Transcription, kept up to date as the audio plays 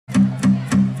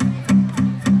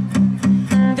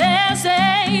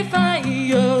a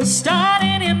fire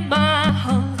starting in my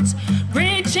heart,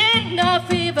 reaching a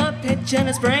fever pitch and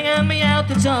it's bringing me out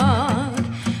the dark.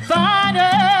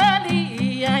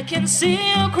 Finally, I can see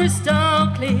you crystal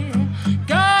clear.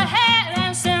 Go ahead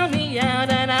and sell me out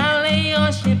and I'll lay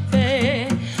your ship bare.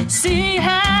 See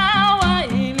how I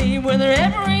leave with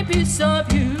every piece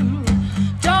of you.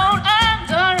 Don't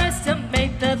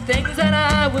underestimate the things that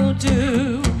I will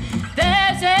do.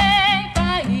 There's a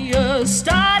fire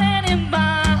starting in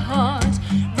my heart,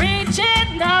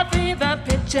 reaching a fever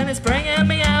pitch and it's bringing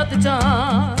me out the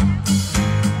dark.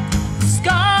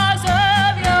 Scars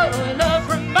of your love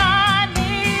remind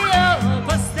me of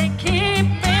us. They keep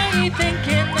me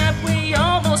thinking that we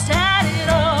almost had it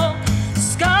all.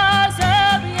 Scars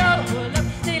of your love,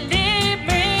 they leave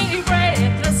me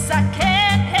breathless. I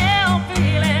can't help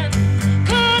feeling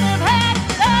could have had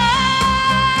it all.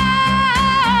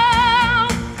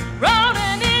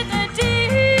 Rolling in the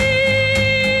deep,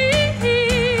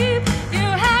 you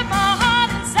had my heart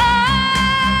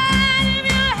inside of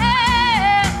your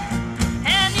hand,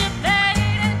 and you played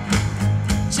it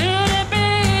to the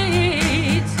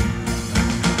beat.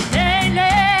 Lately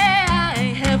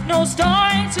I have no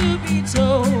story to be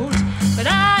told, but I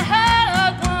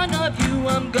heard one of you.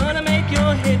 I'm gonna make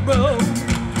your head roll.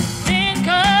 Think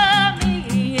of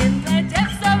me in the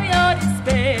depths of your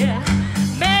despair,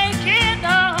 making a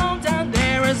home down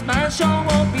there as my show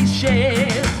won't be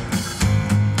shared.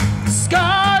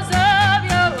 Scars of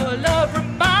your love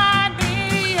remind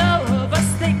me of us.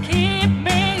 They keep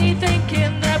me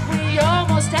thinking that we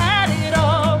almost had it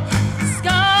all.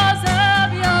 Scars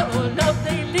of your love,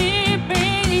 they leave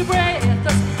me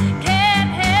breathless.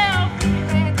 Can't help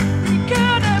feeling we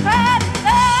could have had it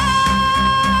all.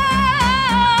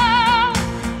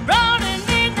 Rolling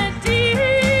in the deep,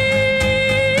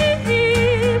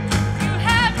 you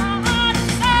had my heart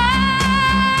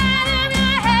inside of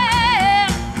your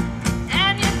hand,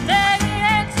 and you played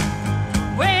it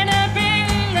when I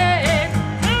beat it.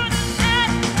 Could have had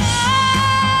it all.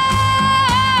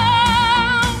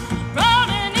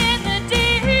 Rolling in the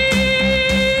deep,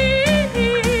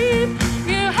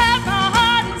 you had my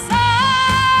heart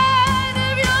inside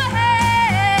of your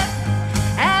hand,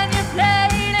 and you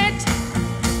played it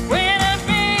when I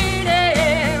beat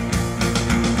it.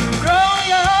 Grow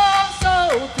your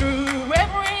soul through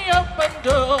every open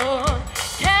door.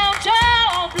 Count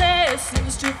your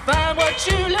blessings to find what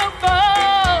you look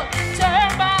for. Turn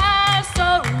my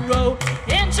sorrow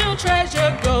into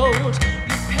treasure gold.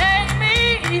 You pay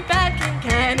me back in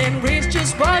kind and reach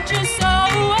just what you